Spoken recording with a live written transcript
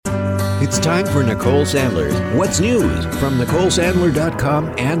It's time for Nicole Sandler's What's News from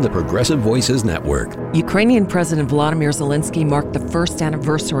NicoleSandler.com and the Progressive Voices Network. Ukrainian President Volodymyr Zelensky marked the first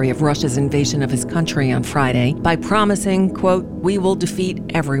anniversary of Russia's invasion of his country on Friday by promising, quote, "We will defeat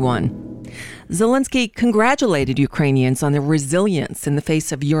everyone." Zelensky congratulated Ukrainians on their resilience in the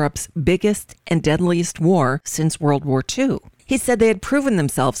face of Europe's biggest and deadliest war since World War II. He said they had proven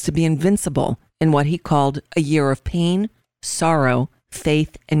themselves to be invincible in what he called a year of pain, sorrow,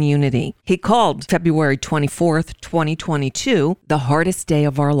 faith, and unity. He called February 24th, 2022, the hardest day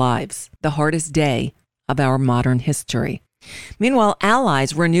of our lives, the hardest day of our modern history. Meanwhile,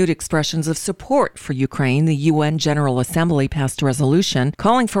 allies renewed expressions of support for Ukraine. The UN General Assembly passed a resolution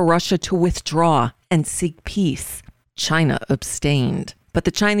calling for Russia to withdraw and seek peace. China abstained. But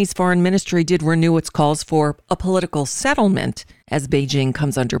the Chinese Foreign Ministry did renew its calls for a political settlement as Beijing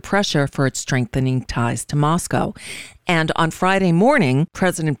comes under pressure for its strengthening ties to Moscow. And on Friday morning,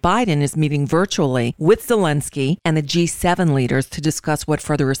 President Biden is meeting virtually with Zelensky and the G7 leaders to discuss what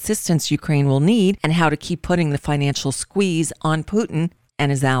further assistance Ukraine will need and how to keep putting the financial squeeze on Putin and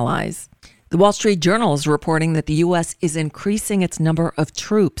his allies. The Wall Street Journal is reporting that the U.S. is increasing its number of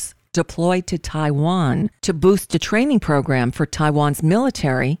troops deployed to Taiwan to boost a training program for Taiwan's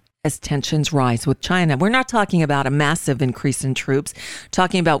military as tensions rise with China. We're not talking about a massive increase in troops,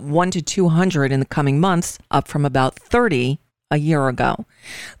 talking about 100 to 200 in the coming months, up from about 30 a year ago.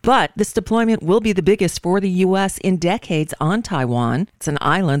 But this deployment will be the biggest for the U.S. in decades on Taiwan. It's an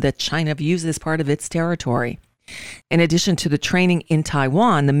island that China views as part of its territory. In addition to the training in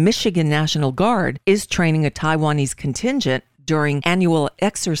Taiwan, the Michigan National Guard is training a Taiwanese contingent during annual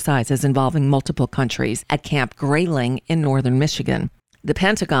exercises involving multiple countries at Camp Grayling in northern Michigan. The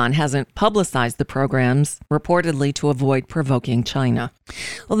Pentagon hasn't publicized the programs, reportedly to avoid provoking China.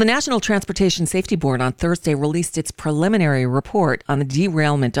 Well, the National Transportation Safety Board on Thursday released its preliminary report on the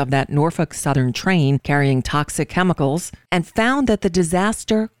derailment of that Norfolk Southern train carrying toxic chemicals and found that the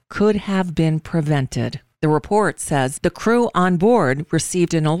disaster could have been prevented. The report says the crew on board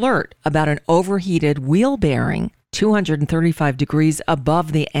received an alert about an overheated wheel bearing 235 degrees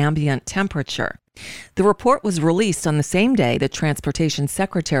above the ambient temperature. The report was released on the same day that Transportation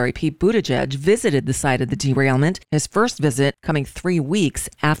Secretary Pete Buttigieg visited the site of the derailment, his first visit coming 3 weeks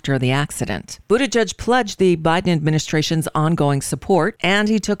after the accident. Buttigieg pledged the Biden administration's ongoing support, and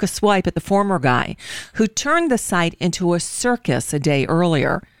he took a swipe at the former guy who turned the site into a circus a day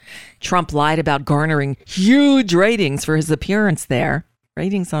earlier. Trump lied about garnering huge ratings for his appearance there.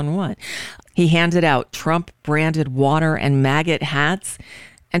 Ratings on what? He handed out Trump-branded water and maggot hats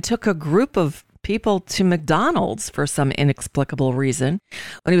and took a group of people to McDonald's for some inexplicable reason.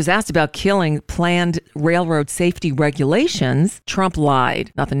 When he was asked about killing planned railroad safety regulations, Trump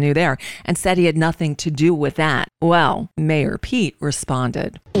lied, nothing new there, and said he had nothing to do with that. Well, Mayor Pete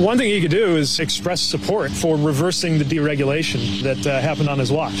responded. One thing he could do is express support for reversing the deregulation that happened on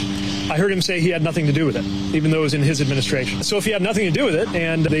his watch. I heard him say he had nothing to do with it, even though it was in his administration. So if he had nothing to do with it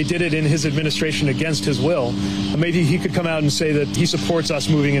and they did it in his administration against his will, maybe he could come out and say that he supports us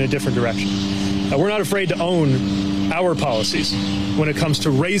moving in a different direction. We're not afraid to own our policies when it comes to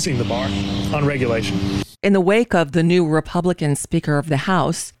raising the bar on regulation. In the wake of the new Republican Speaker of the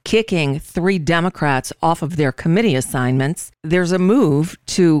House kicking 3 Democrats off of their committee assignments, there's a move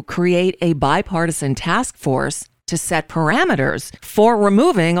to create a bipartisan task force to set parameters for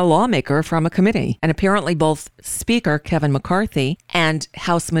removing a lawmaker from a committee. And apparently both Speaker Kevin McCarthy and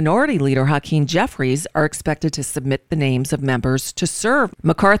House Minority Leader Hakeem Jeffries are expected to submit the names of members to serve.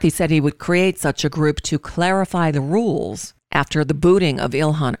 McCarthy said he would create such a group to clarify the rules after the booting of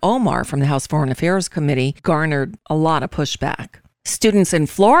Ilhan Omar from the House Foreign Affairs Committee garnered a lot of pushback. Students in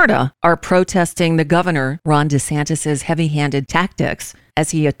Florida are protesting the governor, Ron DeSantis' heavy-handed tactics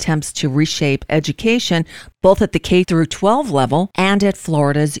as he attempts to reshape education both at the K-12 level and at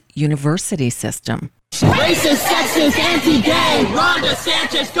Florida's university system. Racist, sexist, anti-gay, Ron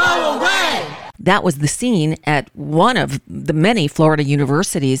DeSantis, go away! That was the scene at one of the many Florida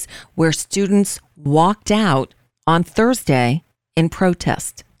universities where students walked out on Thursday in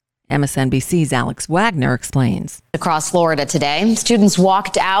protest. MSNBC's Alex Wagner explains. Across Florida today, students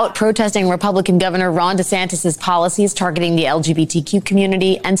walked out protesting Republican Governor Ron DeSantis' policies targeting the LGBTQ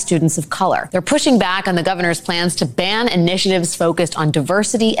community and students of color. They're pushing back on the governor's plans to ban initiatives focused on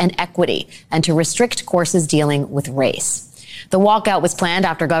diversity and equity and to restrict courses dealing with race. The walkout was planned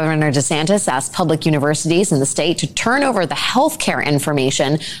after Governor DeSantis asked public universities in the state to turn over the healthcare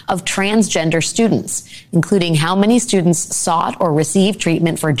information of transgender students, including how many students sought or received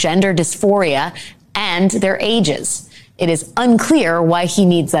treatment for gender dysphoria and their ages. It is unclear why he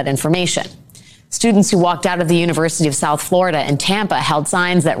needs that information. Students who walked out of the University of South Florida in Tampa held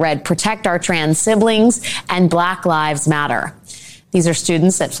signs that read, "Protect our trans siblings" and "Black Lives Matter." These are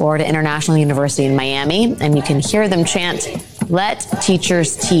students at Florida International University in Miami, and you can hear them chant, "Let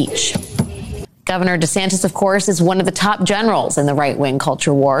teachers teach." Governor DeSantis, of course, is one of the top generals in the right-wing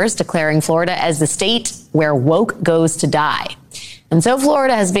culture wars, declaring Florida as the state where woke goes to die. And so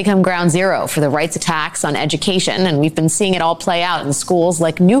Florida has become ground zero for the right's attacks on education, and we've been seeing it all play out in schools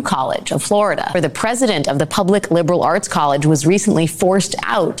like New College of Florida, where the president of the public liberal arts college was recently forced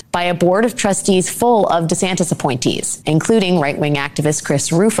out by a board of trustees full of DeSantis appointees, including right-wing activist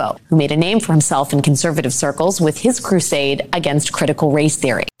Chris Rufo, who made a name for himself in conservative circles with his crusade against critical race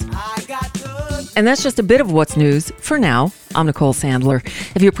theory. And that's just a bit of what's news for now. I'm Nicole Sandler.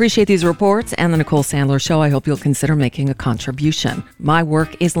 If you appreciate these reports and the Nicole Sandler Show, I hope you'll consider making a contribution. My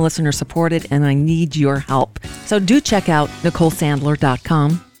work is listener supported and I need your help. So do check out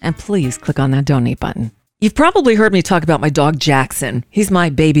NicoleSandler.com and please click on that donate button. You've probably heard me talk about my dog Jackson. He's my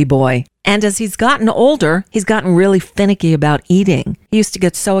baby boy. And as he's gotten older, he's gotten really finicky about eating. He used to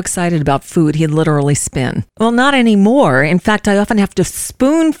get so excited about food, he'd literally spin. Well, not anymore. In fact, I often have to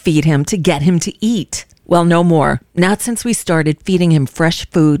spoon feed him to get him to eat. Well, no more. Not since we started feeding him fresh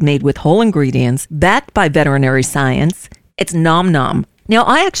food made with whole ingredients, backed by veterinary science. It's Nom Nom. Now,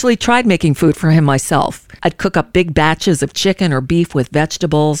 I actually tried making food for him myself. I'd cook up big batches of chicken or beef with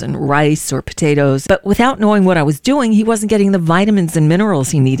vegetables and rice or potatoes, but without knowing what I was doing, he wasn't getting the vitamins and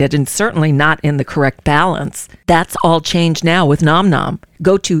minerals he needed, and certainly not in the correct balance. That's all changed now with Nom Nom.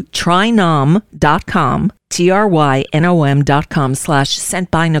 Go to trynom.com,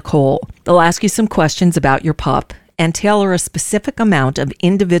 trynom.com/sentbynicole. They'll ask you some questions about your pup and tailor a specific amount of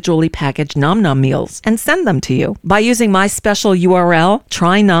individually packaged Nom Nom meals and send them to you. By using my special URL,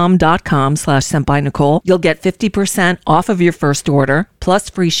 trynom.com/sentbynicole, you'll get 50% off of your first order, plus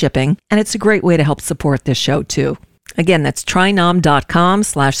free shipping, and it's a great way to help support this show too. Again, that's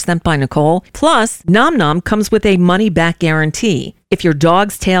trynom.com/sentbynicole. Plus, Nom Nom comes with a money-back guarantee. If your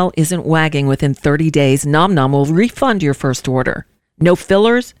dog's tail isn't wagging within 30 days, Nom Nom will refund your first order. No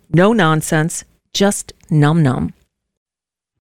fillers, no nonsense, just Nom Nom.